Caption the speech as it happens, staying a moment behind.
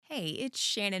Hey, it's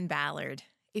Shannon Ballard.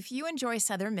 If you enjoy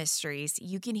Southern Mysteries,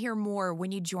 you can hear more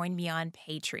when you join me on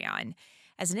Patreon.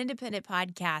 As an independent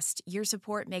podcast, your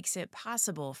support makes it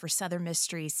possible for Southern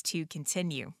Mysteries to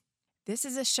continue. This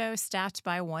is a show staffed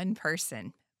by one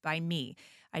person, by me.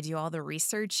 I do all the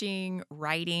researching,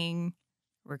 writing,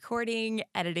 recording,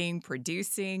 editing,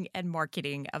 producing, and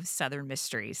marketing of Southern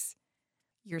Mysteries.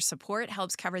 Your support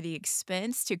helps cover the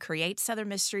expense to create Southern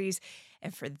Mysteries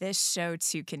and for this show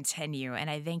to continue.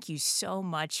 And I thank you so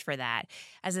much for that.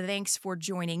 As a thanks for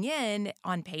joining in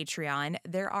on Patreon,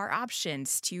 there are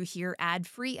options to hear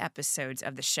ad-free episodes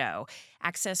of the show,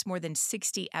 access more than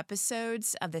 60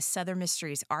 episodes of the Southern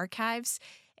Mysteries archives,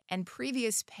 and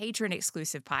previous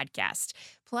patron-exclusive podcast.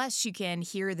 Plus, you can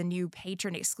hear the new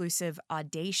patron-exclusive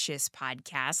Audacious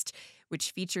podcast,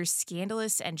 which features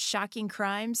scandalous and shocking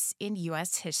crimes in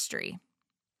U.S. history.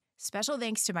 Special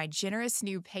thanks to my generous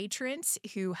new patrons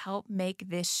who help make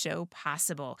this show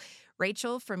possible.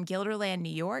 Rachel from Guilderland, New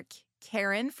York,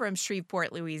 Karen from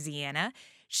Shreveport, Louisiana,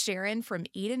 Sharon from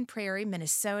Eden Prairie,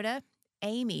 Minnesota,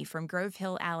 Amy from Grove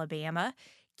Hill, Alabama,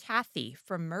 Kathy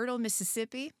from Myrtle,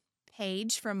 Mississippi,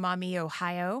 Paige from Maumee,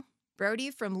 Ohio,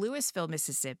 Brody from Louisville,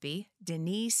 Mississippi,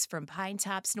 Denise from Pine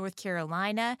Tops, North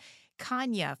Carolina,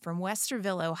 Kanya from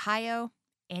Westerville, Ohio,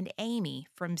 and Amy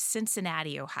from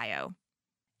Cincinnati, Ohio.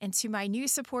 And to my new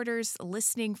supporters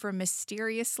listening from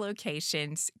mysterious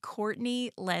locations,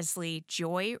 Courtney, Leslie,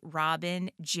 Joy, Robin,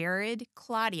 Jared,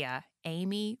 Claudia,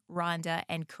 Amy, Rhonda,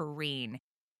 and Corrine.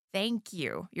 Thank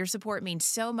you. Your support means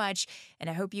so much, and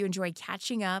I hope you enjoy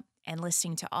catching up and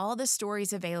listening to all the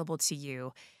stories available to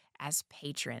you as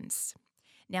patrons.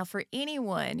 Now, for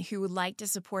anyone who would like to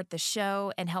support the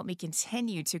show and help me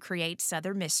continue to create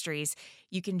Southern Mysteries,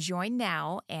 you can join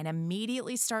now and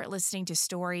immediately start listening to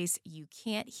stories you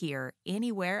can't hear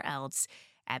anywhere else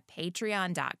at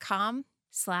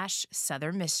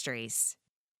patreon.com/Southern Mysteries.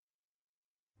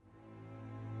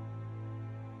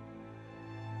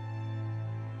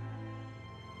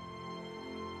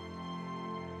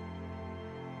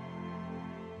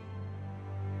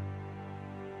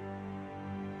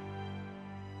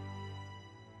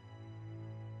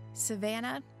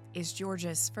 Savannah is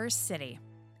Georgia's first city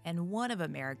and one of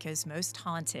America's most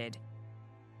haunted.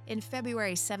 In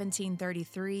February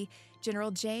 1733, General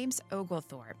James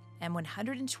Oglethorpe and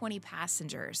 120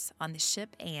 passengers on the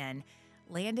ship Anne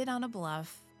landed on a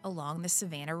bluff along the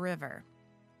Savannah River.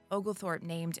 Oglethorpe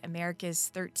named America's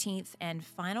 13th and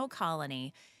final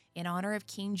colony in honor of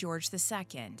King George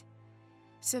II.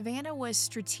 Savannah was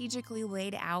strategically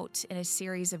laid out in a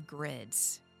series of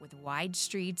grids with wide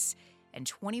streets and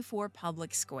 24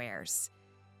 public squares.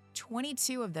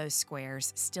 22 of those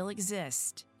squares still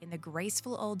exist in the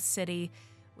graceful old city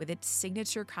with its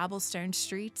signature cobblestone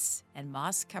streets and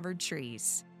moss-covered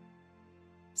trees.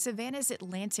 Savannah's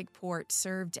Atlantic port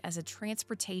served as a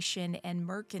transportation and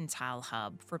mercantile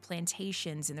hub for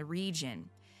plantations in the region.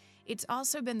 It's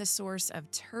also been the source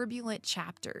of turbulent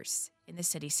chapters in the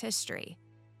city's history.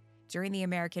 During the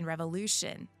American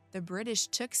Revolution, the British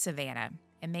took Savannah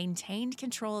and maintained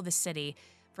control of the city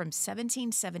from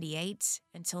 1778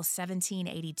 until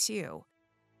 1782.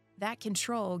 That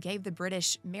control gave the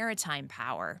British maritime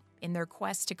power in their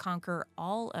quest to conquer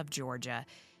all of Georgia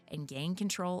and gain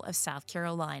control of South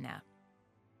Carolina.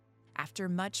 After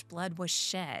much blood was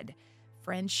shed,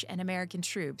 French and American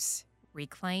troops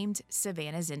reclaimed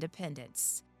Savannah's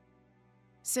independence.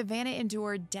 Savannah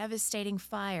endured devastating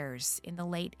fires in the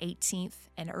late 18th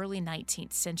and early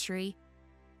 19th century.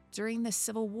 During the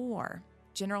Civil War,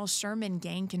 General Sherman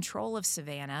gained control of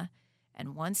Savannah,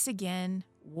 and once again,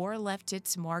 war left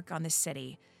its mark on the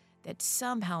city that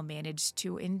somehow managed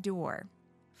to endure,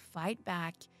 fight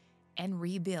back, and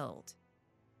rebuild.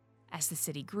 As the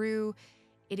city grew,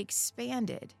 it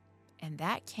expanded, and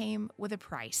that came with a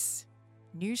price: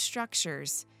 new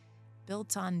structures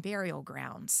built on burial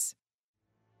grounds.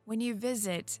 When you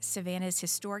visit Savannah's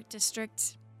historic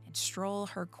district and stroll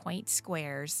her quaint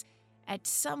squares, at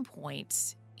some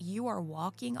point, you are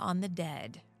walking on the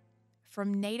dead.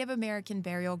 From Native American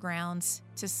burial grounds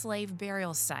to slave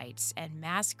burial sites and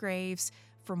mass graves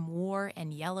from war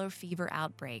and yellow fever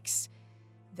outbreaks,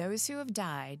 those who have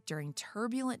died during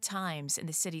turbulent times in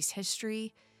the city's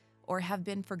history or have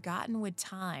been forgotten with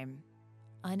time,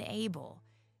 unable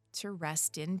to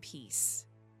rest in peace.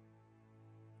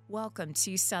 Welcome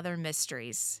to Southern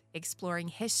Mysteries, exploring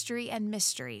history and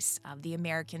mysteries of the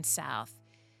American South.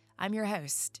 I'm your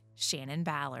host, Shannon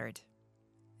Ballard.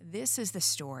 This is the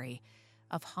story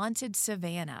of haunted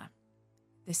Savannah,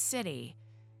 the city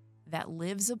that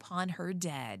lives upon her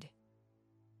dead.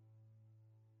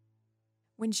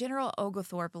 When General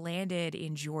Oglethorpe landed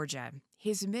in Georgia,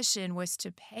 His mission was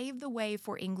to pave the way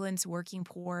for England's working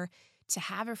poor to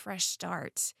have a fresh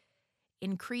start.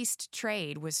 Increased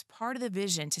trade was part of the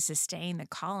vision to sustain the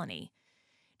colony.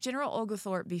 General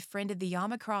Oglethorpe befriended the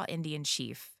Yamacraw Indian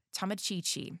chief,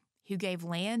 Tomochichi, who gave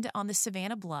land on the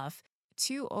Savannah Bluff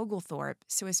to Oglethorpe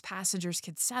so his passengers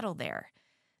could settle there.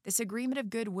 This agreement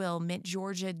of goodwill meant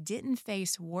Georgia didn't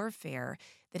face warfare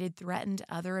that had threatened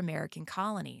other American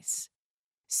colonies.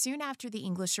 Soon after the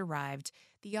English arrived,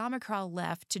 the Yamacraw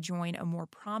left to join a more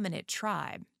prominent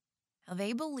tribe. Now,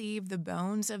 they believed the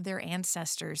bones of their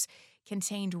ancestors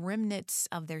contained remnants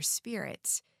of their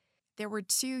spirits. There were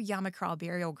two Yamacraw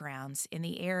burial grounds in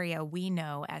the area we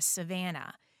know as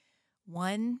Savannah.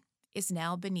 One is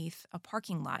now beneath a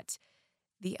parking lot.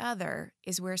 The other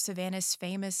is where Savannah's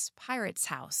famous Pirate's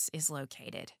House is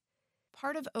located.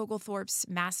 Part of Oglethorpe's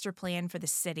master plan for the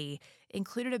city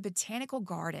included a botanical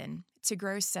garden to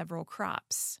grow several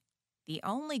crops. The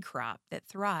only crop that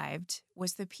thrived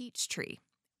was the peach tree,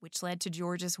 which led to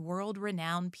Georgia's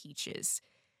world-renowned peaches.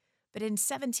 But in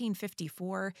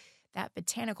 1754, that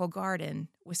botanical garden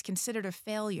was considered a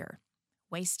failure,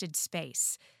 wasted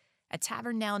space. A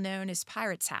tavern now known as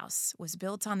Pirate's House was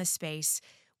built on the space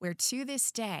where to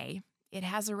this day it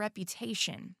has a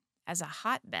reputation as a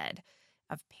hotbed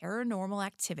of paranormal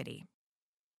activity.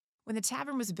 When the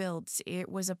tavern was built, it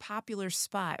was a popular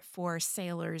spot for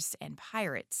sailors and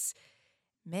pirates.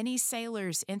 Many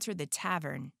sailors entered the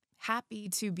tavern, happy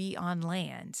to be on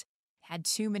land, had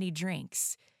too many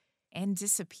drinks, and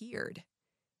disappeared.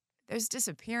 Those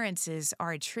disappearances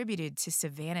are attributed to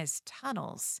Savannah's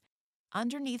tunnels.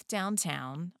 Underneath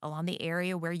downtown, along the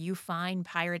area where you find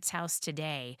Pirate's House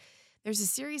today, there's a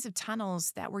series of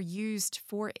tunnels that were used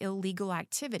for illegal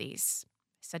activities,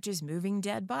 such as moving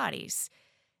dead bodies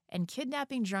and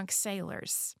kidnapping drunk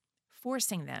sailors,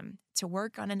 forcing them to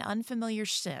work on an unfamiliar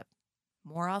ship,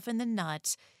 more often than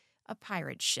not, a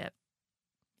pirate ship.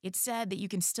 It's said that you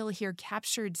can still hear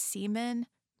captured seamen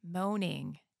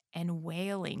moaning and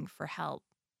wailing for help.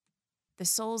 The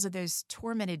souls of those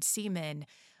tormented seamen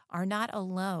are not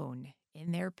alone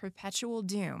in their perpetual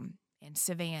doom in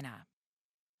Savannah.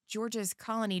 Georgia's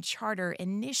colony charter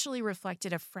initially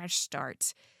reflected a fresh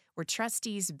start, where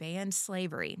trustees banned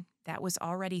slavery that was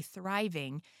already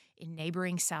thriving in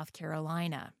neighboring South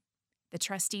Carolina. The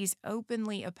trustees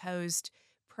openly opposed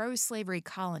pro-slavery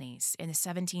colonies in the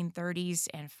 1730s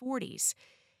and 40s,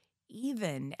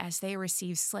 even as they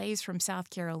received slaves from South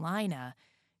Carolina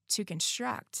to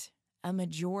construct a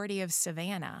majority of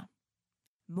Savannah.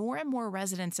 More and more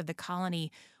residents of the colony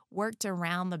worked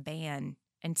around the ban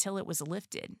until it was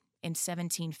lifted in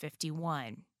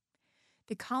 1751.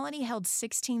 The colony held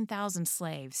 16,000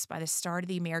 slaves by the start of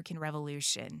the American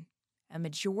Revolution. A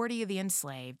majority of the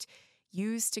enslaved,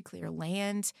 used to clear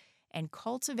land and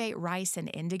cultivate rice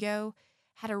and indigo,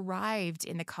 had arrived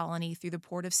in the colony through the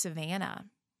port of Savannah,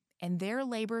 and their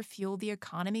labor fueled the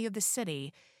economy of the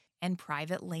city and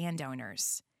private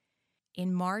landowners.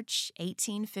 In March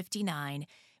 1859,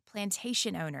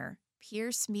 plantation owner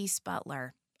Pierce Meese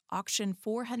Butler auctioned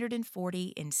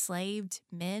 440 enslaved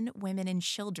men, women, and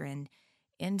children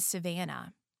in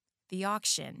Savannah. The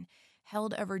auction,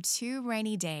 held over 2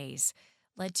 rainy days,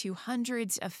 led to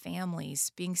hundreds of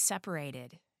families being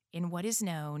separated in what is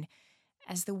known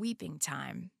as the weeping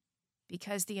time,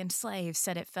 because the enslaved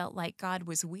said it felt like God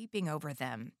was weeping over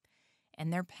them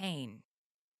and their pain.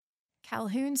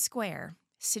 Calhoun Square,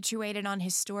 situated on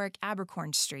historic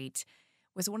Abercorn Street,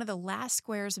 was one of the last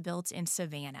squares built in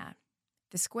Savannah.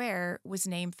 The square was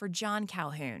named for John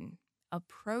Calhoun, a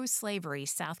pro-slavery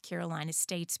South Carolina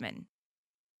statesman.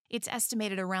 It's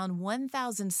estimated around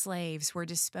 1,000 slaves were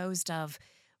disposed of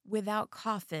without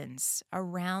coffins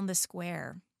around the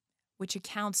square, which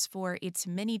accounts for its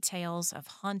many tales of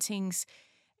hauntings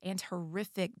and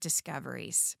horrific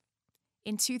discoveries.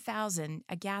 In 2000,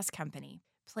 a gas company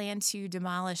planned to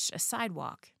demolish a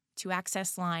sidewalk to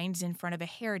access lines in front of a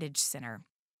heritage center.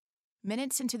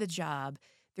 Minutes into the job,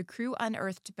 the crew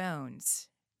unearthed bones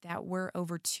that were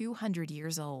over 200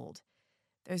 years old.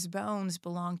 Those bones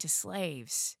belonged to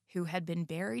slaves who had been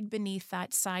buried beneath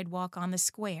that sidewalk on the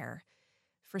square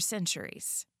for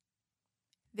centuries.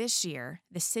 This year,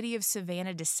 the city of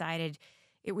Savannah decided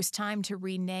it was time to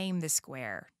rename the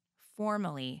square,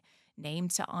 formally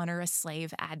named to honor a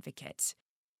slave advocate.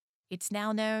 It's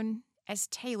now known as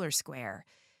Taylor Square,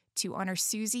 to honor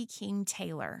Susie King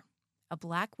Taylor, a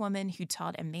Black woman who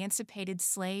taught emancipated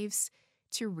slaves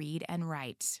to read and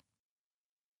write.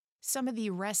 Some of the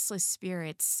restless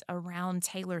spirits around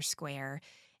Taylor Square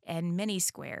and many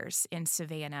squares in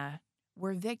Savannah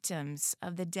were victims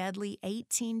of the deadly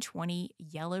 1820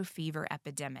 yellow fever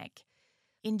epidemic.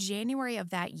 In January of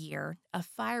that year, a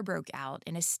fire broke out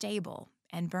in a stable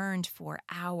and burned for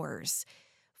hours.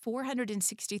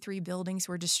 463 buildings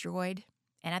were destroyed,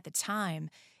 and at the time,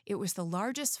 it was the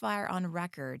largest fire on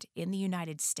record in the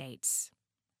United States.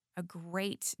 A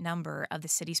great number of the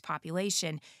city's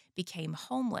population became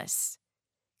homeless.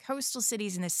 Coastal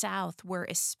cities in the South were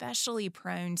especially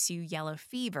prone to yellow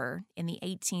fever in the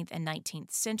 18th and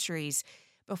 19th centuries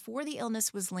before the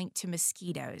illness was linked to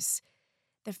mosquitoes.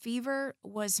 The fever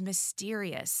was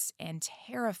mysterious and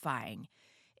terrifying.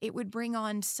 It would bring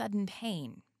on sudden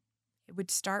pain. It would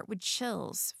start with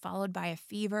chills, followed by a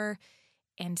fever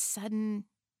and sudden,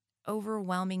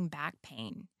 overwhelming back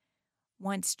pain.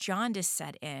 Once jaundice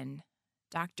set in,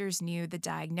 doctors knew the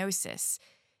diagnosis.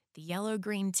 The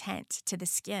yellow-green tint to the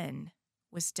skin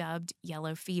was dubbed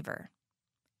yellow fever.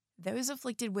 Those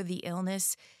afflicted with the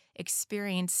illness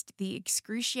experienced the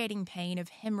excruciating pain of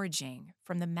hemorrhaging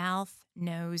from the mouth,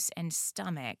 nose, and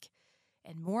stomach,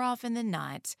 and more often than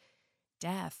not,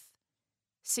 death.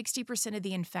 60% of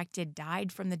the infected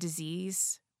died from the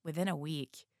disease within a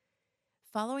week.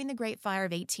 Following the Great Fire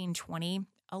of 1820,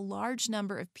 a large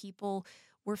number of people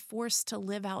were forced to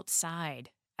live outside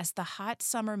as the hot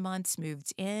summer months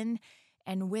moved in,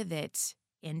 and with it,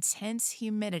 intense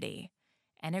humidity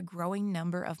and a growing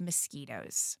number of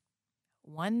mosquitoes.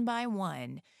 One by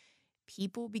one,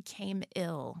 people became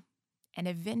ill, and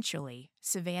eventually,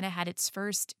 Savannah had its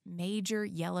first major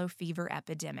yellow fever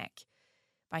epidemic.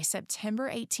 By September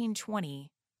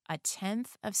 1820, a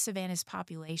tenth of Savannah's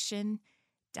population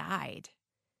died.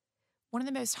 One of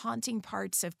the most haunting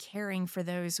parts of caring for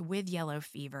those with yellow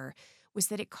fever was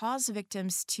that it caused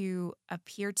victims to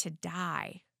appear to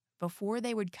die before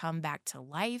they would come back to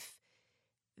life,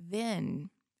 then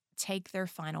take their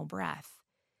final breath.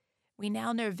 We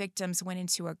now know victims went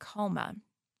into a coma,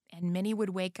 and many would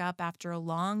wake up after a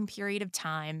long period of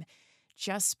time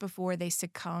just before they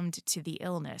succumbed to the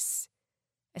illness.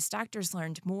 As doctors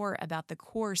learned more about the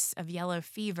course of yellow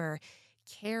fever,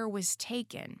 care was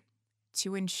taken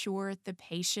to ensure the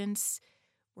patients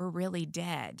were really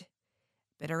dead.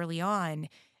 But early on,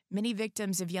 many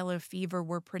victims of yellow fever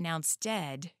were pronounced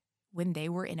dead when they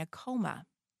were in a coma.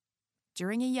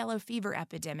 During a yellow fever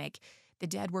epidemic, the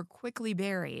dead were quickly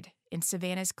buried in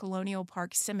Savannah's Colonial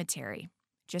Park Cemetery,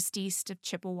 just east of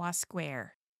Chippewa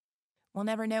Square. We'll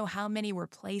never know how many were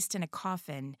placed in a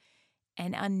coffin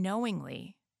and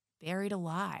unknowingly buried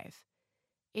alive.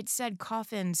 It's said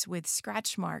coffins with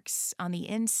scratch marks on the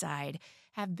inside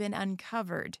have been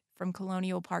uncovered from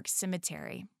Colonial Park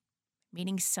Cemetery,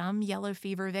 meaning some yellow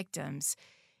fever victims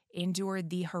endured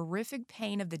the horrific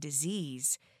pain of the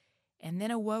disease and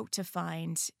then awoke to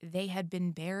find they had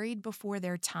been buried before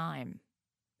their time,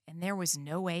 and there was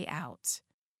no way out.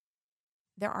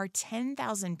 There are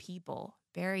 10,000 people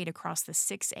buried across the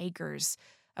 6 acres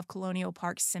of Colonial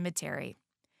Park Cemetery,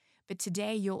 but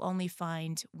today you'll only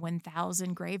find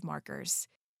 1,000 grave markers.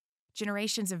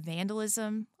 Generations of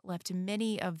vandalism left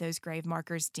many of those grave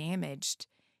markers damaged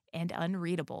and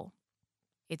unreadable.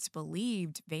 It's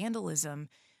believed vandalism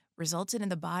resulted in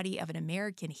the body of an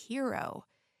American hero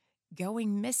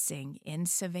going missing in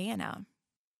Savannah.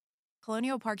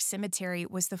 Colonial Park Cemetery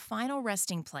was the final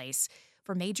resting place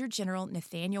for Major General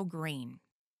Nathaniel Greene.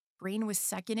 Greene was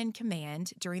second in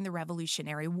command during the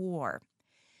Revolutionary War.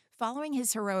 Following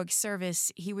his heroic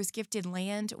service, he was gifted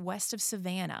land west of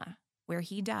Savannah, where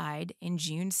he died in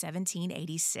June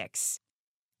 1786.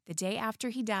 The day after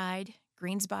he died,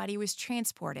 Greene's body was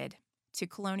transported to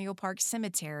Colonial Park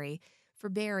Cemetery for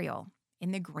burial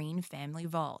in the Greene family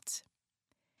vault.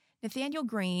 Nathaniel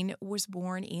Greene was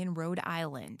born in Rhode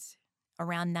Island.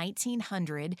 Around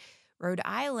 1900, Rhode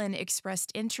Island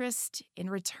expressed interest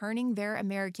in returning their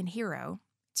American hero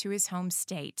to his home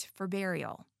state for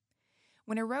burial.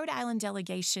 When a Rhode Island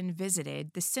delegation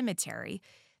visited the cemetery,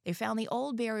 they found the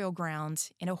old burial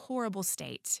ground in a horrible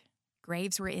state.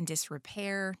 Graves were in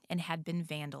disrepair and had been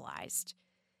vandalized.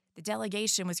 The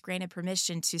delegation was granted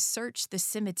permission to search the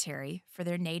cemetery for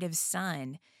their native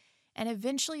son and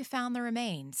eventually found the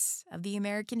remains of the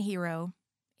American hero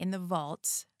in the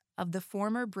vault of the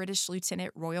former British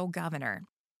Lieutenant Royal Governor.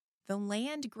 The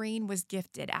land Greene was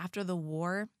gifted after the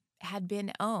war had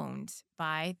been owned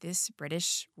by this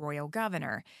British Royal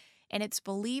Governor, and it's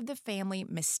believed the family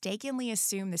mistakenly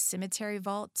assumed the cemetery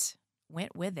vault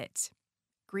went with it.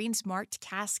 Greene's marked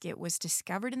casket was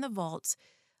discovered in the vault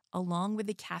along with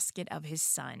the casket of his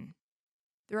son.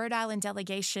 The Rhode Island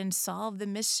delegation solved the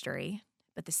mystery,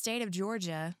 but the state of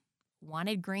Georgia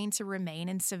wanted Greene to remain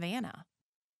in Savannah.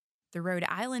 The Rhode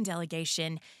Island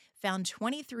delegation found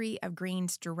 23 of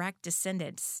Greene's direct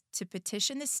descendants to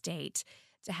petition the state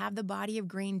to have the body of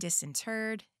Greene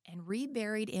disinterred and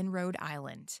reburied in Rhode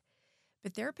Island.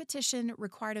 But their petition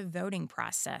required a voting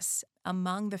process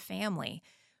among the family,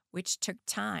 which took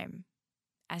time.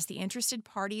 As the interested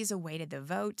parties awaited the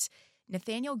vote,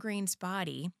 Nathaniel Greene's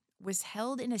body was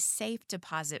held in a safe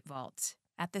deposit vault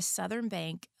at the southern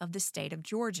bank of the state of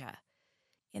Georgia.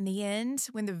 In the end,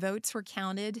 when the votes were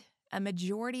counted, a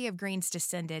majority of Greene's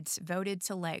descendants voted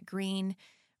to let Greene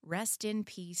rest in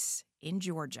peace in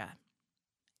Georgia.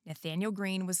 Nathaniel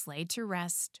Greene was laid to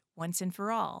rest once and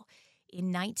for all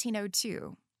in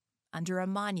 1902 under a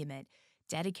monument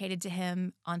dedicated to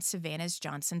him on Savannah's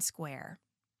Johnson Square.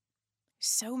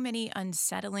 So many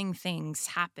unsettling things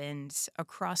happened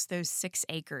across those 6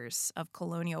 acres of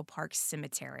Colonial Park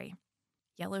Cemetery.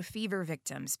 Yellow fever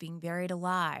victims being buried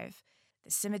alive,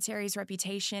 the cemetery's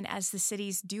reputation as the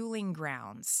city's dueling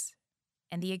grounds,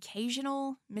 and the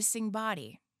occasional missing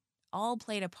body all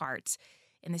played a part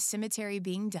in the cemetery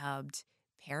being dubbed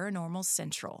Paranormal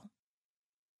Central.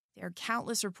 There are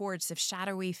countless reports of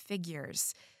shadowy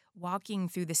figures walking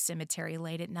through the cemetery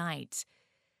late at night.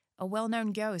 A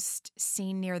well-known ghost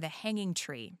seen near the hanging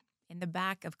tree in the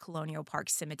back of Colonial Park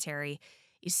Cemetery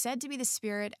is said to be the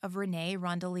spirit of Rene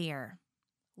Rondelier.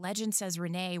 Legend says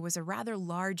Rene was a rather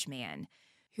large man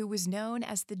who was known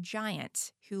as the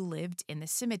giant who lived in the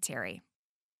cemetery.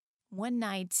 One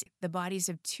night, the bodies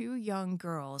of 2 young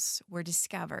girls were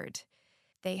discovered.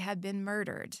 They had been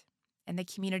murdered, and the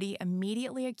community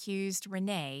immediately accused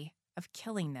Rene of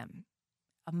killing them.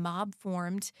 A mob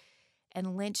formed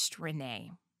and lynched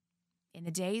Rene. In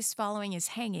the days following his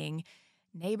hanging,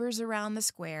 neighbors around the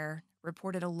square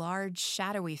reported a large,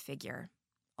 shadowy figure,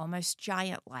 almost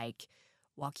giant-like,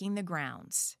 walking the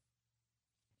grounds.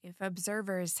 If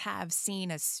observers have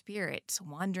seen a spirit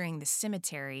wandering the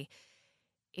cemetery,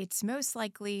 it's most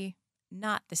likely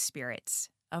not the spirits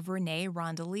of Rene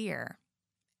Rondelier,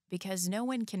 because no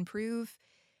one can prove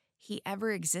he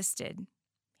ever existed.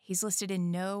 He's listed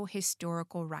in no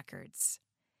historical records.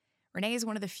 Rene is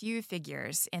one of the few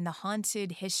figures in the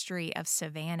haunted history of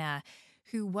Savannah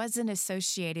who wasn't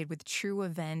associated with true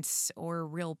events or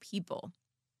real people.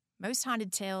 Most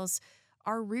haunted tales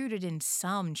are rooted in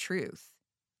some truth,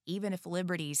 even if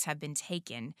liberties have been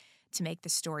taken to make the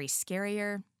story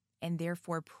scarier and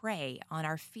therefore prey on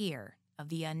our fear of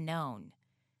the unknown.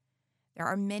 There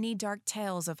are many dark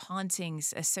tales of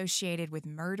hauntings associated with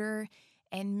murder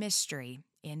and mystery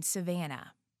in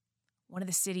Savannah. One of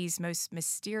the city's most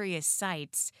mysterious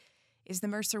sites is the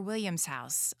Mercer Williams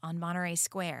house on Monterey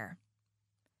Square.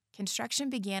 Construction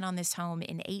began on this home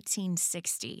in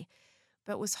 1860,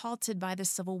 but was halted by the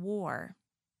Civil War.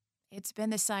 It's been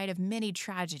the site of many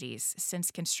tragedies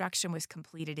since construction was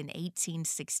completed in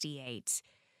 1868.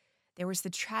 There was the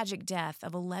tragic death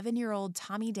of 11-year-old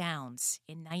Tommy Downs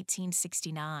in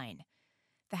 1969.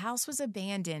 The house was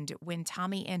abandoned when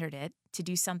Tommy entered it to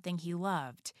do something he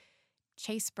loved: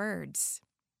 chase birds.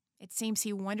 It seems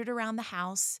he wandered around the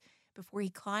house before he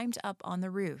climbed up on the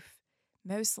roof,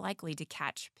 most likely to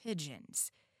catch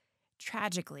pigeons.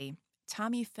 Tragically,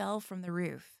 Tommy fell from the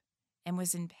roof and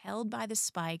was impaled by the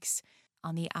spikes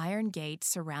on the iron gate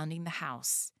surrounding the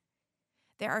house.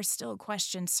 There are still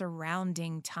questions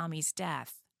surrounding Tommy's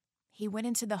death. He went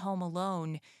into the home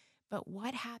alone, but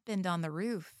what happened on the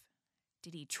roof?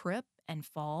 Did he trip and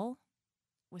fall?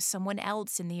 Was someone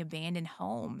else in the abandoned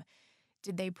home?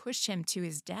 Did they push him to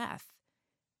his death?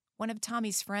 One of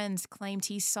Tommy's friends claimed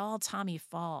he saw Tommy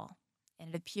fall, and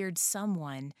it appeared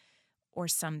someone or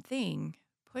something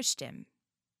pushed him.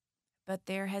 But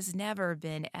there has never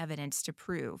been evidence to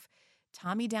prove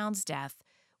Tommy Downs' death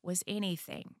was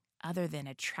anything other than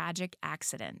a tragic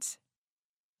accident.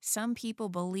 Some people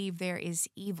believe there is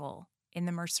evil in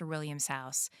the Mercer Williams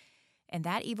house, and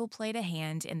that evil played a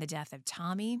hand in the death of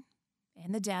Tommy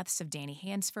and the deaths of Danny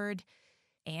Hansford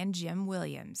and Jim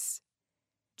Williams.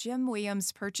 Jim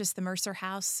Williams purchased the Mercer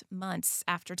house months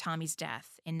after Tommy's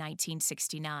death in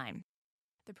 1969.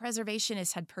 The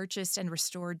preservationist had purchased and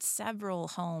restored several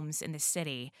homes in the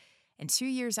city, and 2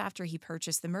 years after he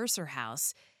purchased the Mercer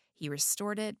house, he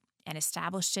restored it and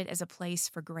established it as a place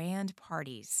for grand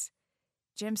parties.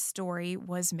 Jim's story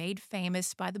was made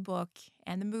famous by the book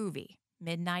and the movie,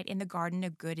 Midnight in the Garden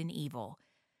of Good and Evil.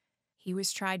 He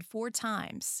was tried 4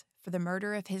 times for the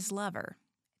murder of his lover,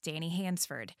 Danny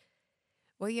Hansford.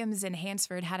 Williams and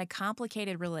Hansford had a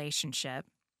complicated relationship.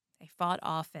 They fought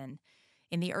often.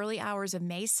 In the early hours of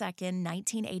May 2nd,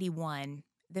 1981,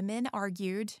 the men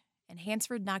argued, and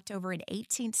Hansford knocked over an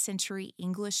 18th century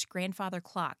English grandfather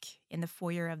clock in the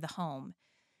foyer of the home.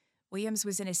 Williams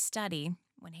was in his study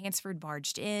when Hansford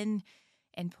barged in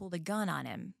and pulled a gun on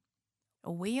him.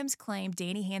 Williams claimed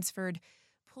Danny Hansford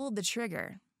pulled the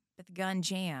trigger, but the gun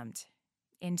jammed.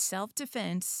 In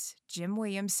self-defense, Jim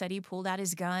Williams said he pulled out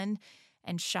his gun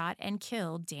and shot and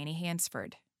killed Danny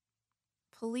Hansford.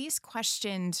 Police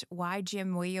questioned why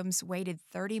Jim Williams waited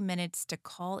 30 minutes to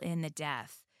call in the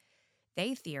death.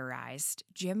 They theorized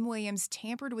Jim Williams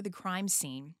tampered with the crime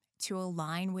scene to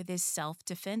align with his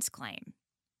self-defense claim.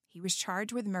 He was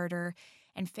charged with murder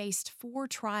and faced 4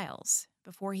 trials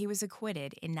before he was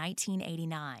acquitted in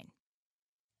 1989.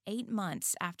 8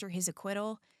 months after his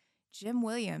acquittal, Jim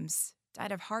Williams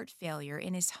died of heart failure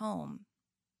in his home,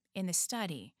 in the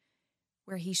study,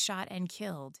 where he shot and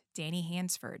killed Danny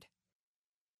Hansford.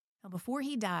 Now, before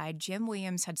he died, Jim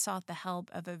Williams had sought the help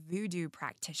of a voodoo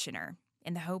practitioner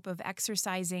in the hope of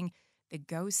exorcising the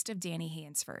ghost of Danny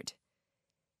Hansford.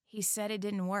 He said it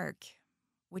didn't work,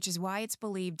 which is why it's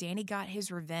believed Danny got his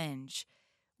revenge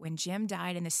when Jim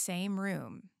died in the same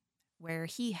room where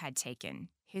he had taken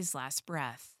his last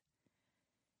breath.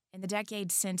 In the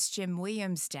decades since Jim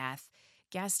Williams' death,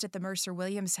 guests at the Mercer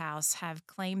Williams house have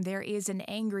claimed there is an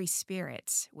angry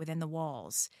spirit within the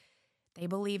walls. They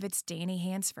believe it's Danny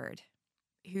Hansford,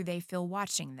 who they feel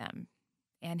watching them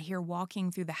and hear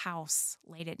walking through the house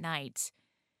late at night.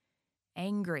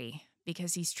 Angry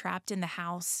because he's trapped in the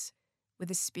house with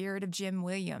the spirit of Jim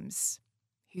Williams,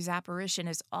 whose apparition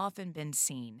has often been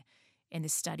seen in the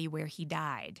study where he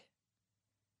died.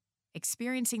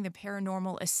 Experiencing the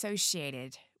paranormal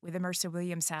associated with the Mercer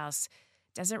Williams house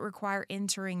doesn't require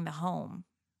entering the home.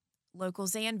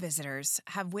 Locals and visitors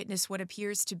have witnessed what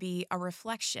appears to be a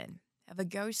reflection of a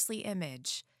ghostly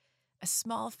image, a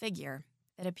small figure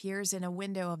that appears in a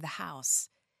window of the house.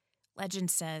 Legend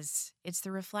says it's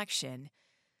the reflection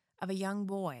of a young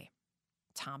boy,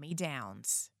 Tommy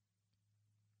Downs.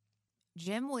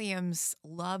 Jim Williams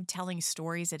loved telling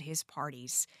stories at his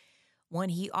parties. One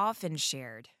he often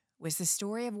shared was the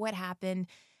story of what happened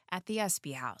at the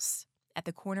Espy House at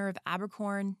the corner of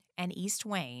Abercorn and East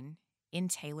Wayne in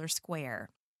Taylor Square.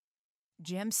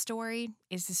 Jim's story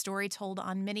is the story told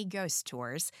on many ghost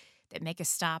tours that make a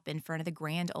stop in front of the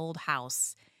grand old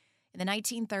house. In the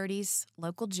 1930s,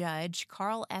 local judge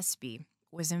Carl Espy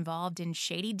was involved in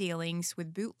shady dealings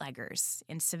with bootleggers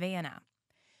in Savannah.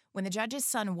 When the judge's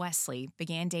son Wesley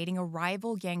began dating a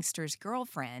rival gangster's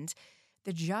girlfriend,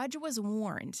 the judge was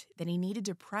warned that he needed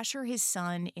to pressure his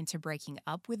son into breaking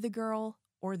up with the girl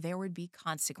or there would be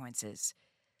consequences.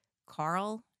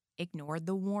 Carl ignored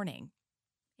the warning.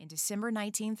 In December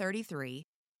 1933,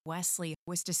 Wesley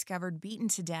was discovered beaten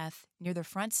to death near the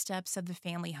front steps of the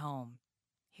family home.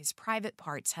 His private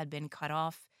parts had been cut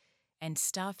off and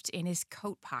stuffed in his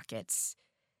coat pockets.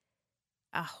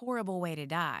 A horrible way to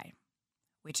die,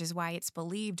 which is why it's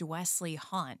believed Wesley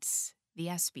haunts the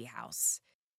Espy house.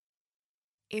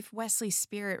 If Wesley's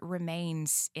spirit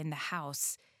remains in the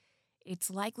house, it's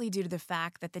likely due to the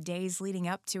fact that the days leading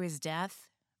up to his death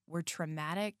were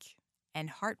traumatic and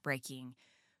heartbreaking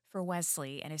for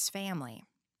Wesley and his family,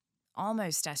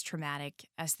 almost as traumatic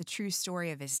as the true story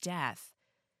of his death.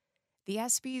 The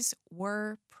Espys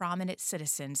were prominent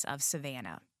citizens of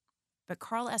Savannah, but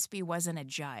Carl Espy wasn't a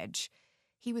judge.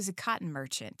 He was a cotton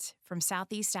merchant from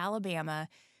southeast Alabama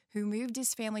who moved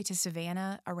his family to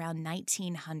Savannah around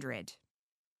 1900.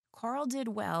 Carl did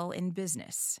well in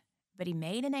business, but he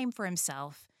made a name for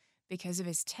himself because of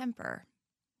his temper.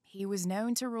 He was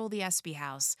known to rule the Espy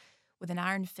house with an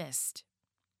iron fist.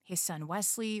 His son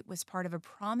Wesley was part of a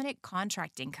prominent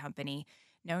contracting company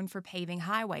known for paving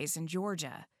highways in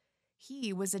Georgia.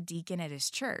 He was a deacon at his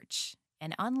church,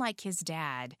 and unlike his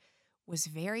dad, was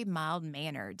very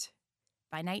mild-mannered.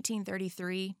 By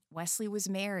 1933, Wesley was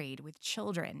married with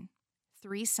children,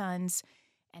 3 sons,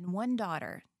 and 1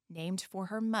 daughter named for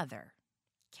her mother,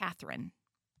 Catherine.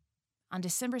 On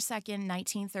December 2nd,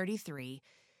 1933,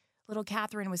 little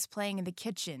Catherine was playing in the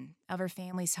kitchen of her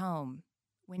family's home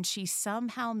when she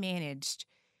somehow managed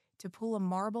to pull a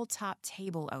marble-top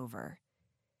table over.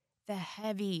 The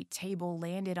heavy table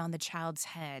landed on the child's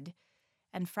head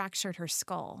and fractured her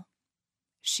skull.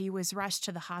 She was rushed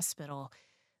to the hospital,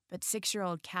 but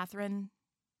 6-year-old Catherine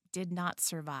did not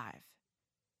survive.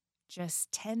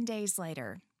 Just 10 days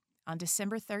later, on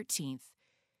December 13th,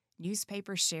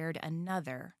 newspapers shared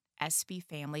another Espy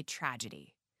family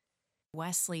tragedy.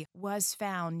 Wesley was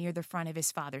found near the front of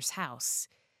his father's house,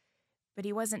 but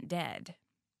he wasn't dead.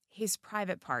 His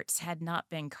private parts had not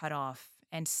been cut off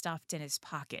and stuffed in his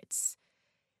pockets.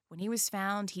 When he was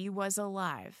found, he was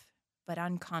alive, but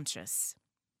unconscious.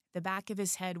 The back of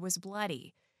his head was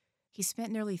bloody. He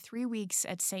spent nearly 3 weeks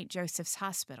at St. Joseph's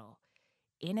Hospital,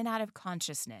 in and out of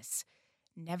consciousness,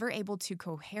 never able to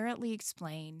coherently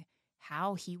explain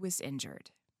how he was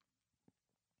injured.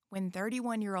 When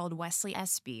 31-year-old Wesley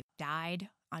Espy died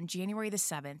on January the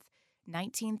 7th,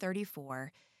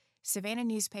 1934, Savannah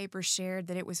newspaper shared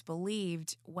that it was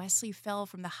believed Wesley fell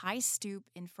from the high stoop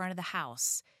in front of the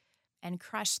house and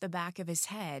crushed the back of his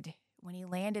head when he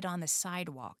landed on the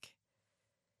sidewalk.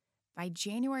 By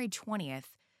January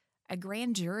 20th, a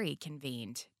grand jury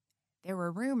convened. There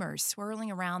were rumors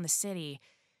swirling around the city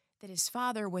that his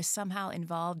father was somehow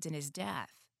involved in his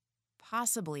death,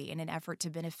 possibly in an effort to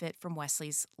benefit from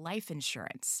Wesley's life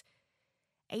insurance.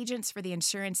 Agents for the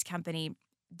insurance company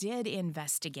did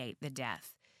investigate the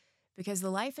death because the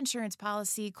life insurance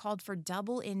policy called for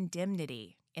double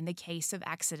indemnity in the case of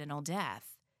accidental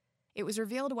death. It was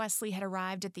revealed Wesley had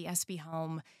arrived at the Espy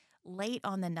home late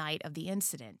on the night of the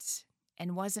incident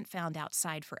and wasn't found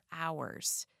outside for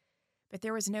hours. But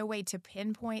there was no way to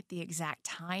pinpoint the exact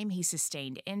time he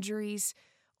sustained injuries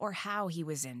or how he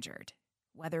was injured,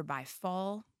 whether by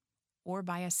fall or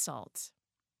by assault.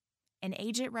 An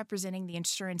agent representing the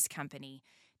insurance company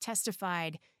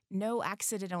testified no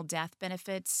accidental death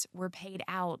benefits were paid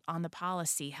out on the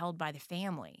policy held by the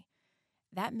family.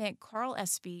 That meant Carl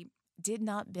Espy did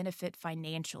not benefit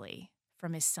financially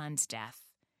from his son's death.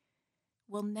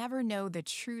 We'll never know the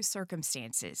true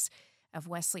circumstances of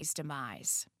Wesley's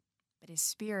demise, but his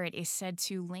spirit is said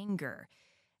to linger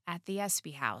at the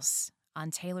Espy house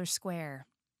on Taylor Square,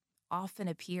 often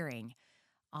appearing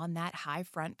on that high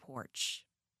front porch.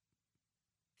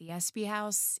 The Espy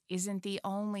house isn't the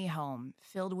only home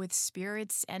filled with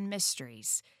spirits and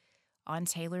mysteries on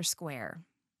Taylor Square.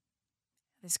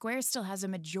 The square still has a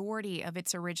majority of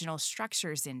its original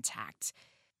structures intact,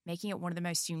 making it one of the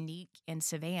most unique in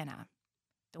Savannah.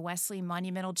 The Wesley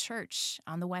Monumental Church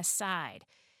on the west side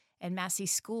and Massey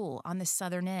School on the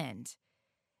southern end.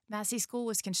 Massey School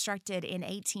was constructed in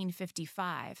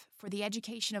 1855 for the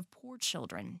education of poor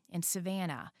children in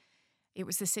Savannah. It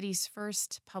was the city's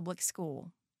first public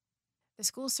school. The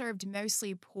school served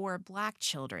mostly poor Black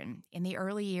children in the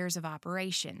early years of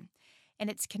operation, and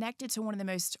it's connected to one of the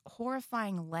most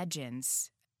horrifying legends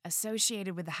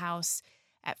associated with the house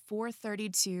at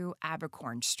 432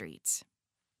 Abercorn Street.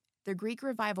 The Greek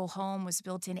Revival home was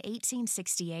built in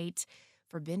 1868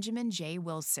 for Benjamin J.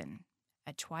 Wilson,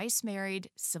 a twice-married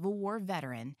Civil War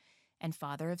veteran and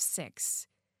father of 6.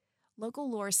 Local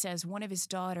lore says one of his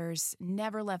daughters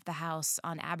never left the house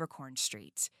on Abercorn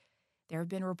Street. There have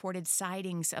been reported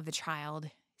sightings of the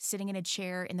child sitting in a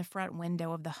chair in the front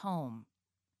window of the home,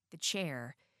 the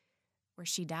chair where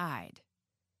she died.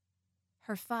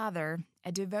 Her father,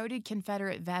 a devoted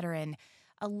Confederate veteran,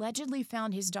 allegedly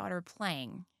found his daughter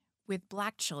playing with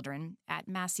Black children at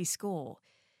Massey School.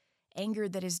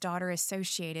 Angered that his daughter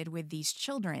associated with these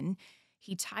children,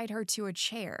 he tied her to a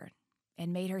chair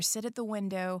and made her sit at the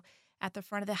window at the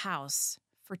front of the house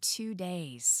for 2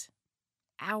 days.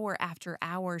 Hour after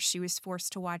hour, she was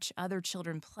forced to watch other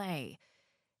children play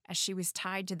as she was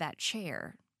tied to that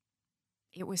chair.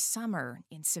 It was summer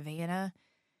in Savannah,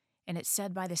 and it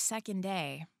said by the second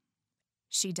day,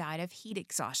 she died of heat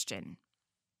exhaustion.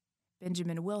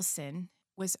 Benjamin Wilson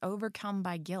was overcome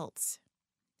by guilt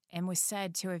and was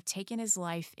said to have taken his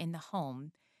life in the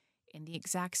home in the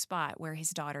exact spot where his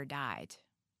daughter died.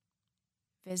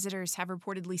 Visitors have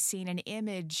reportedly seen an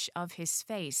image of his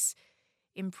face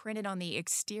imprinted on the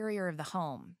exterior of the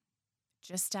home,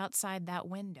 just outside that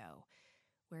window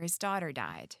where his daughter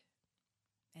died.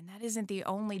 And that isn't the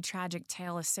only tragic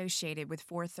tale associated with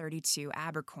 432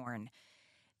 Abercorn.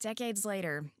 Decades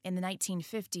later, in the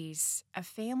 1950s, a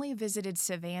family visited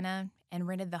Savannah and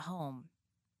rented the home.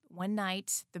 One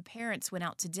night, the parents went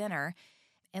out to dinner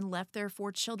and left their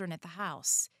 4 children at the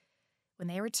house. When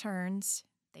they returned,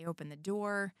 they opened the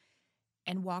door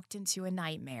and walked into a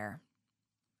nightmare.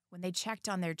 When they checked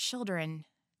on their children,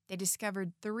 they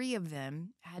discovered 3 of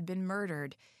them had been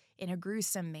murdered in a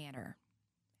gruesome manner.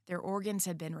 Their organs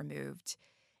had been removed,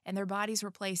 and their bodies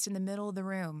were placed in the middle of the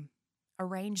room,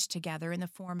 arranged together in the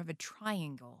form of a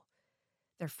triangle.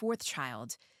 Their 4th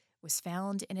child was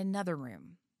found in another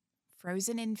room,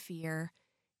 frozen in fear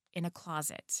in a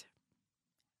closet.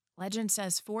 Legend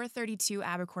says 432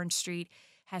 Abercorn Street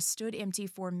has stood empty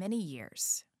for many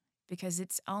years because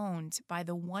it's owned by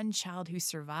the one child who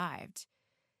survived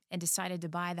and decided to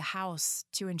buy the house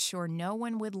to ensure no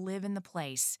one would live in the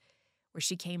place where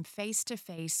she came face to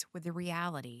face with the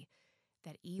reality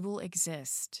that evil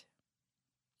exists.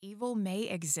 Evil may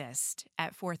exist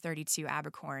at 432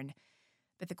 Abercorn,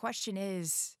 but the question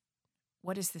is,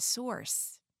 what is the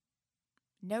source?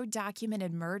 No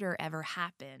documented murder ever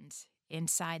happened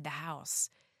inside the house.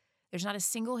 There's not a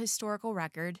single historical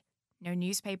record, no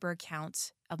newspaper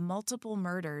account of multiple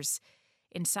murders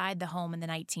inside the home in the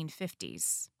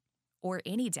 1950s or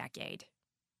any decade.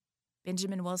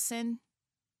 Benjamin Wilson,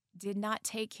 did not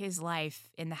take his life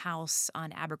in the house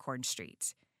on Abercorn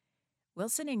Street.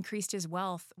 Wilson increased his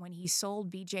wealth when he sold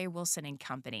B.J. Wilson and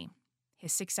Company,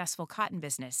 his successful cotton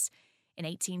business, in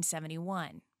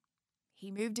 1871.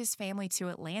 He moved his family to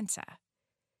Atlanta.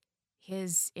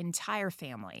 His entire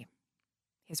family,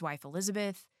 his wife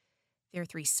Elizabeth, their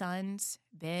 3 sons,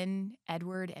 Ben,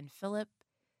 Edward, and Philip,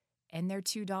 and their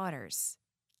 2 daughters,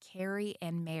 Carrie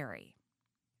and Mary.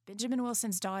 Benjamin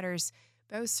Wilson's daughters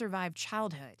both survived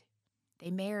childhood. They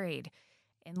married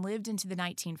and lived into the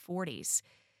 1940s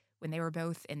when they were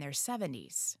both in their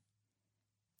 70s.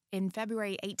 In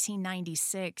February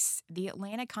 1896, the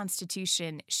Atlanta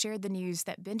Constitution shared the news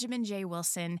that Benjamin J.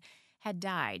 Wilson had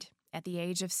died at the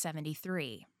age of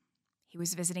 73. He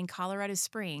was visiting Colorado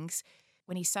Springs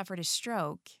when he suffered a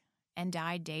stroke and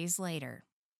died days later.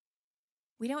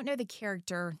 We don't know the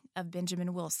character of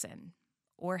Benjamin Wilson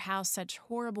or how such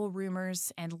horrible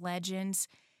rumors and legends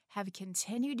have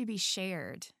continued to be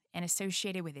shared and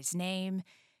associated with his name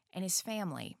and his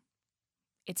family.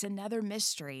 It's another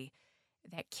mystery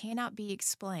that cannot be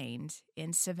explained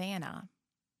in Savannah.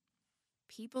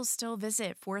 People still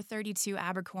visit 432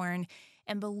 Abercorn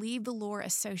and believe the lore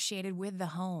associated with the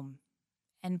home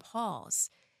and pause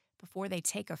before they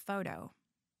take a photo.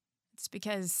 It's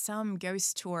because some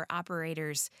ghost tour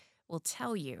operators will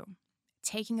tell you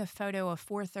taking a photo of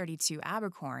 432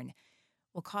 Abercorn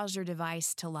will cause your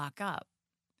device to lock up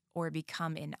or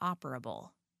become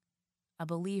inoperable, a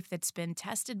belief that's been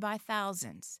tested by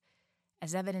thousands,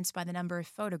 as evidenced by the number of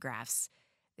photographs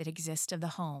that exist of the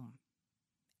home.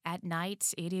 At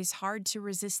night, it is hard to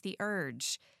resist the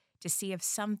urge to see if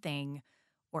something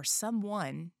or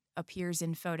someone appears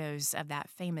in photos of that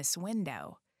famous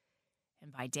window.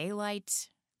 And by daylight,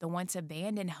 the once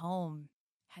abandoned home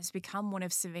has become one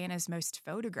of Savannah's most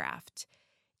photographed.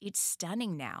 It's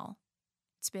stunning now.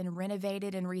 It's been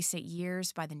renovated in recent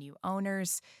years by the new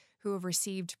owners who have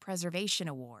received preservation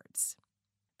awards.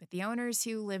 But the owners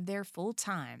who live there full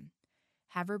time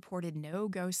have reported no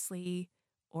ghostly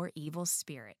or evil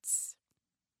spirits.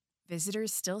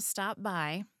 Visitors still stop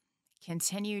by,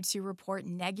 continue to report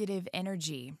negative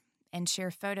energy, and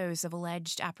share photos of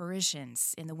alleged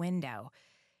apparitions in the window,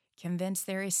 convinced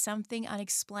there is something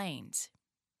unexplained,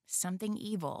 something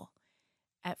evil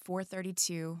at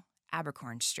 432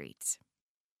 Abercorn Street.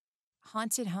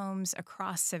 Haunted homes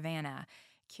across Savannah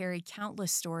carry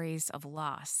countless stories of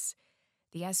loss.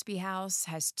 The Espy House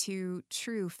has 2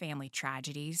 true family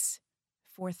tragedies.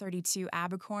 432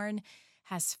 Abercorn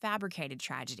has fabricated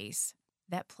tragedies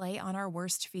that play on our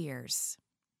worst fears.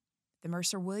 The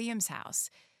Mercer Williams House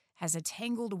has a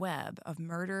tangled web of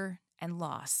murder and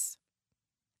loss.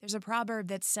 There's a proverb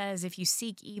that says, if you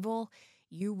seek evil,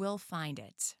 you will find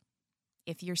it.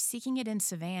 If you're seeking it in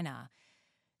Savannah,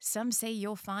 some say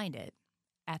you'll find it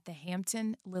at the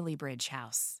Hampton Lilliebridge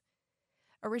House.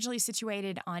 Originally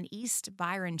situated on East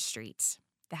Byron Street,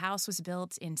 the house was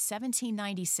built in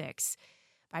 1796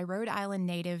 by Rhode Island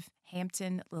native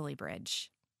Hampton Lilliebridge.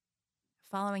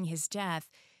 Following his death,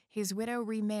 his widow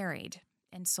remarried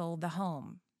and sold the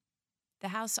home. The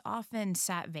house often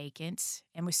sat vacant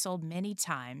and was sold many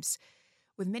times,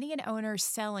 with many an owner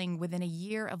selling within a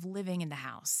year of living in the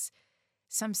house.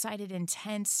 Some cited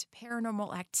intense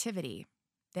paranormal activity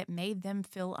that made them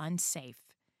feel unsafe.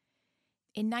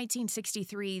 In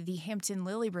 1963, the Hampton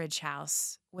Lilliebridge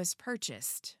House was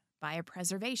purchased by a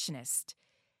preservationist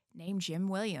named Jim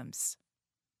Williams.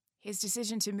 His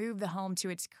decision to move the home to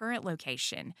its current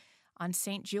location on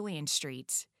St. Julian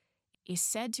Street is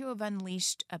said to have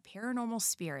unleashed a paranormal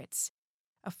spirit,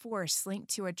 a force linked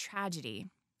to a tragedy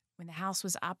when the house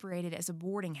was operated as a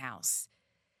boarding house.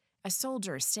 A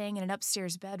soldier staying in an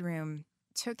upstairs bedroom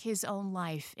took his own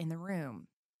life in the room.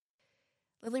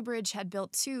 Lilliebridge had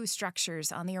built 2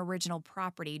 structures on the original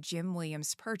property Jim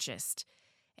Williams purchased,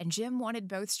 and Jim wanted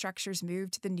both structures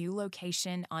moved to the new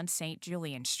location on St.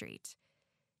 Julian Street.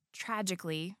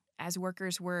 Tragically, as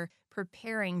workers were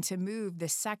preparing to move the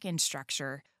second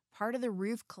structure, part of the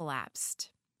roof collapsed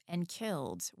and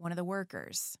killed one of the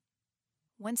workers.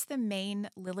 Once the main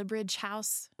Lilliebridge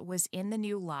house was in the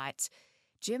new lot,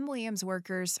 Jim Williams'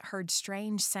 workers heard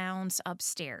strange sounds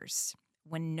upstairs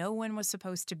when no one was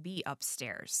supposed to be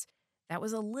upstairs. That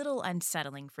was a little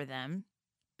unsettling for them,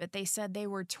 but they said they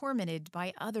were tormented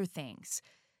by other things,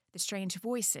 the strange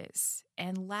voices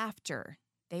and laughter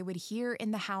they would hear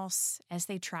in the house as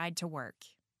they tried to work.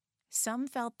 Some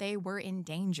felt they were in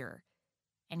danger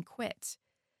and quit.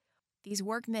 These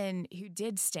workmen who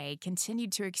did stay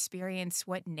continued to experience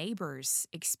what neighbors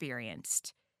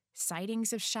experienced: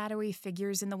 sightings of shadowy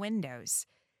figures in the windows,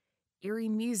 eerie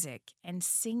music and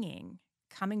singing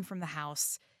coming from the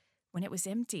house when it was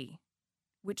empty.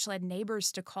 which led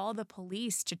neighbors to call the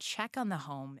police to check on the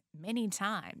home many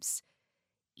times.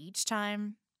 Each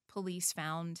time, police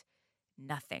found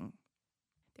nothing.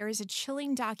 There is a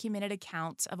chilling documented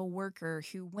account of a worker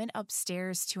who went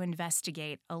upstairs to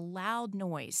investigate a loud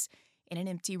noise in an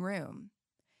empty room.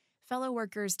 Fellow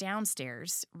workers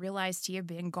downstairs realized he had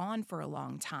been gone for a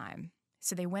long time,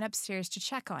 so they went upstairs to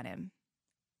check on him.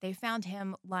 They found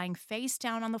him lying face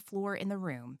down on the floor in the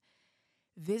room,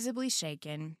 visibly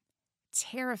shaken,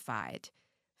 terrified,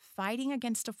 fighting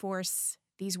against a force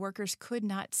these workers could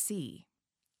not see.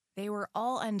 They were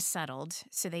all unsettled,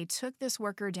 so they took this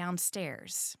worker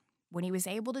downstairs. When he was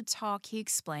able to talk, he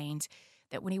explained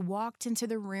that when he walked into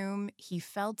the room, he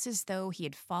felt as though he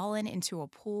had fallen into a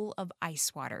pool of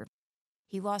ice water.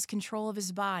 He lost control of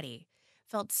his body,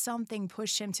 felt something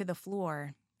push him to the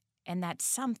floor, and that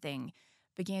something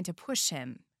began to push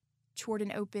him toward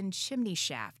an open chimney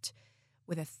shaft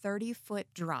with a 30-foot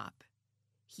drop.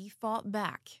 He fought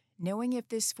back, knowing if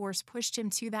this force pushed him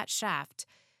to that shaft,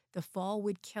 the fall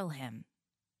would kill him.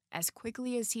 As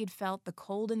quickly as he had felt the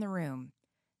cold in the room,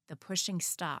 the pushing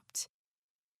stopped.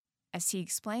 As he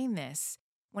explained this,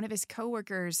 one of his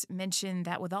coworkers mentioned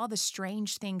that with all the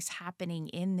strange things happening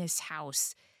in this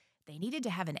house, they needed to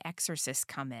have an exorcist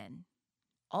come in.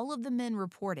 All of the men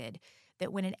reported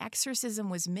that when an exorcism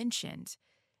was mentioned,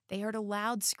 they heard a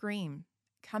loud scream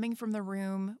coming from the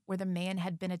room where the man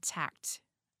had been attacked,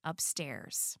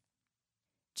 upstairs.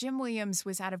 Jim Williams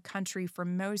was out of country for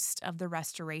most of the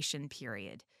restoration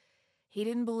period. He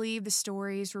didn't believe the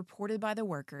stories reported by the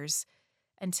workers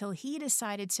until he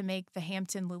decided to make the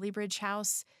Hampton Lilliebridge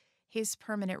house his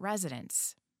permanent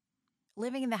residence.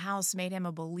 Living in the house made him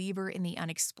a believer in the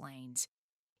unexplained.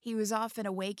 He was often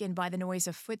awakened by the noise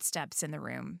of footsteps in the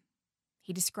room.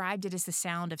 He described it as the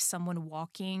sound of someone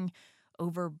walking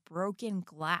over broken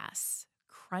glass,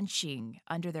 crunching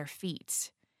under their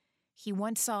feet. He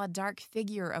once saw a dark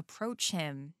figure approach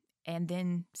him and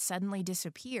then suddenly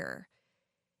disappear.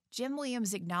 Jim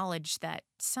Williams acknowledged that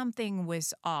something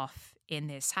was off in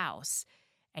this house,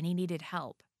 and he needed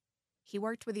help. He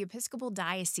worked with the Episcopal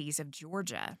Diocese of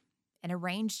Georgia and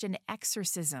arranged an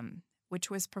exorcism, which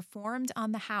was performed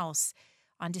on the house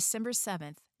on December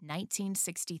 7th,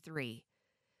 1963.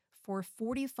 For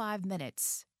 45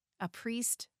 minutes, a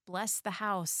priest blessed the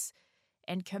house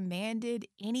and commanded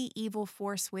any evil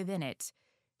force within it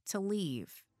to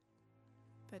leave.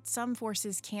 But some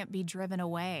forces can't be driven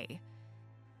away.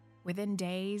 Within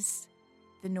days,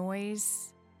 the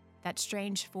noise, that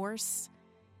strange force,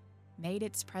 made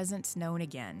its presence known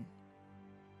again.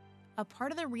 A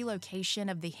part of the relocation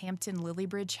of the Hampton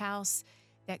Lilliebridge house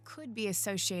that could be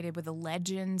associated with the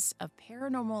legends of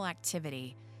paranormal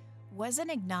activity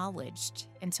wasn't acknowledged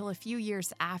until a few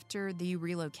years after the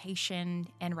relocation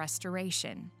and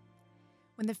restoration.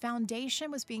 When the foundation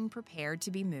was being prepared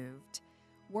to be moved,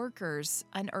 workers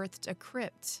unearthed a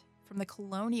crypt from the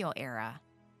colonial era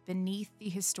beneath the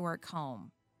historic home.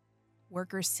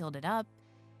 Workers sealed it up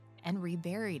and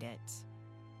reburied it.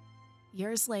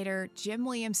 Years later, Jim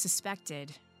Williams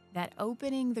suspected that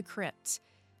opening the crypt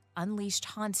unleashed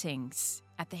hauntings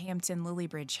at the Hampton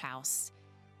Lilliebridge house,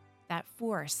 that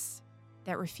force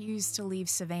that refused to leave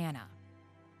Savannah,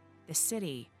 the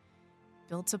city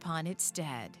built upon its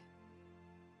dead.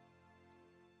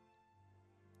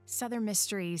 Southern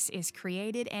Mysteries is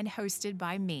created and hosted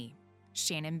by me,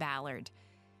 Shannon Ballard.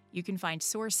 You can find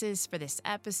sources for this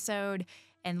episode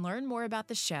and learn more about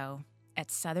the show at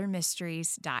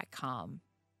southernmysteries.com.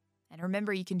 And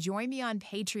remember, you can join me on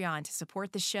Patreon to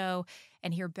support the show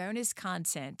and hear bonus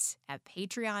content at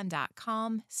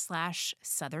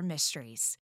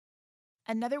patreon.com/southernmysteries.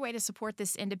 Another way to support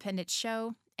this independent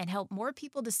show and help more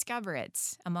people discover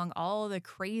it among all the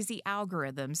crazy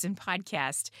algorithms in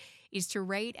podcast is to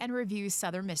rate and review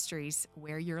Southern Mysteries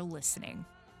where you're listening.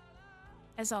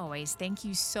 As always, thank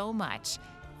you so much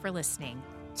for listening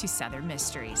to Southern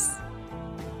Mysteries.